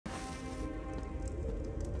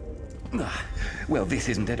Well, this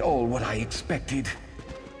isn't at all what I expected.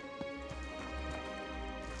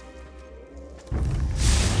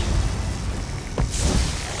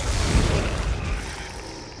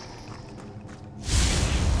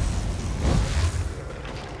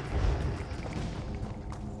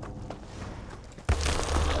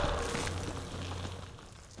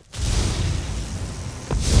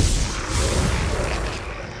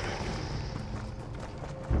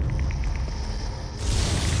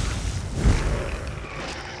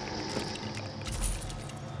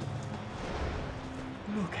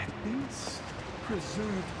 Look at this.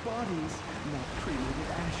 Preserved bodies, not cremated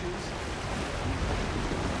ashes.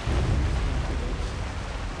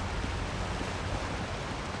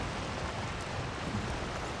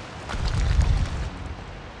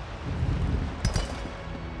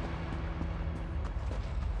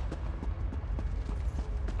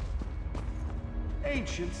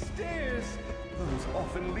 Ancient stairs! Those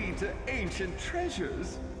often lead to ancient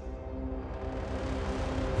treasures.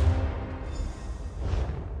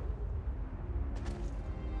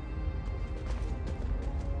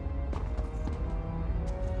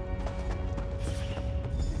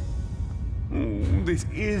 This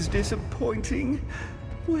is disappointing.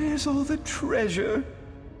 Where's all the treasure?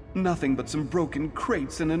 Nothing but some broken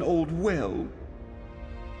crates and an old well.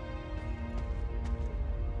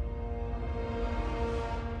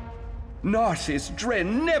 Narsis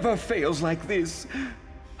Dren never fails like this.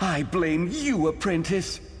 I blame you,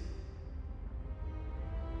 apprentice.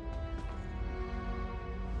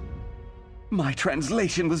 My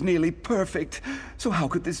translation was nearly perfect, so how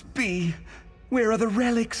could this be? Where are the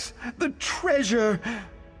relics? The treasure?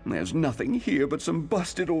 There's nothing here but some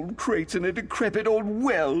busted old crates and a decrepit old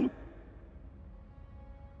well.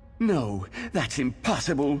 No, that's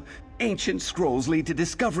impossible. Ancient scrolls lead to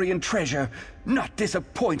discovery and treasure, not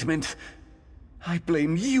disappointment. I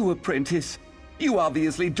blame you, apprentice. You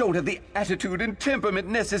obviously don't have the attitude and temperament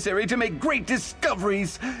necessary to make great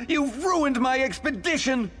discoveries. You've ruined my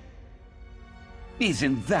expedition.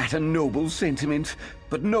 Isn't that a noble sentiment?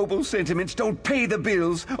 But noble sentiments don't pay the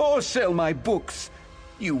bills or sell my books.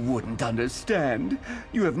 You wouldn't understand.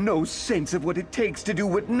 You have no sense of what it takes to do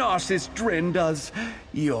what Narsis Dren does.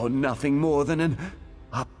 You're nothing more than an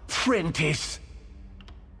apprentice.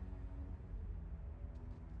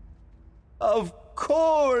 Of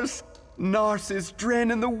course! Narsis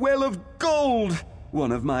Dren and the Well of Gold!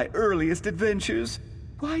 One of my earliest adventures.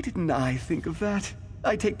 Why didn't I think of that?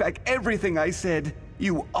 I take back everything I said.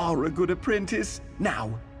 You are a good apprentice.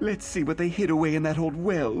 Now, let's see what they hid away in that old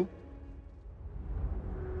well.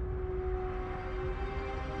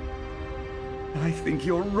 I think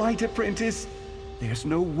you're right, apprentice. There's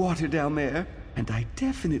no water down there, and I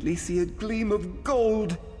definitely see a gleam of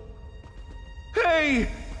gold. Hey!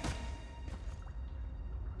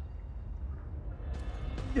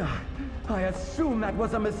 I assume that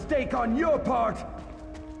was a mistake on your part.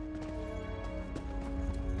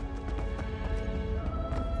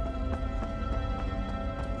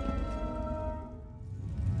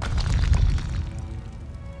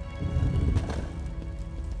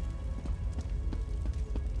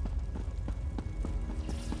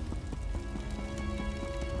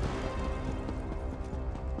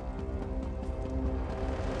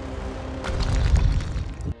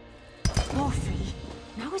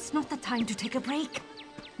 Not the time to take a break.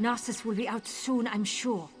 Narsis will be out soon, I'm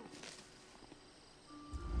sure.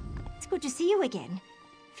 It's good to see you again.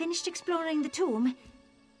 Finished exploring the tomb.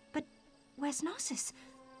 But where's Narsis?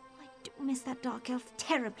 I do miss that dark elf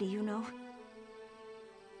terribly, you know.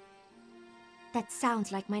 That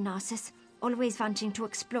sounds like my Narsis. Always wanting to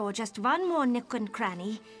explore just one more nook and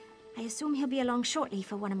cranny. I assume he'll be along shortly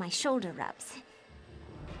for one of my shoulder rubs.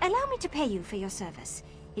 Allow me to pay you for your service.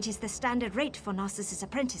 It is the standard rate for Narcis's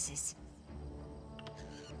apprentices.